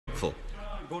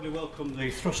broadly welcome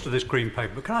the thrust of this Green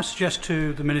Paper, but can I suggest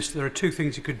to the Minister there are two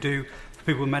things he could do for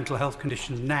people with mental health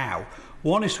conditions now.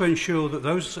 One is to ensure that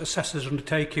those assessors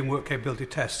undertaking work capability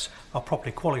tests are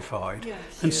properly qualified.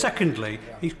 Yes. And secondly,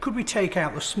 could we take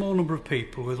out the small number of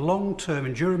people with long-term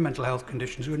enduring mental health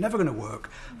conditions who are never going to work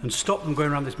and stop them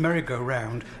going around this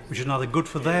merry-go-round, which is neither good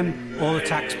for them or the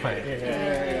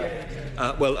taxpayer?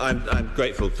 Well, I'm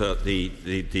grateful for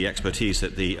the expertise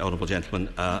that the honourable gentleman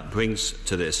brings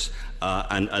to this,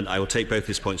 and I will take both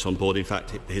his points on board. In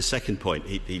fact, his second point,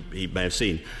 he may have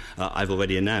seen, I've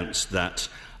already announced that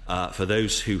for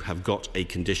those who have got a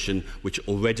condition which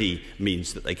already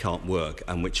means that they can't work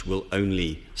and which will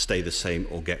only stay the same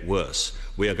or get worse,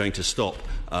 we are going to stop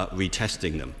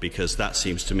retesting them, because that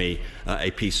seems to me a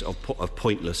piece of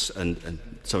pointless and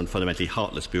fundamentally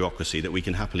heartless bureaucracy that we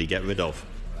can happily get rid of.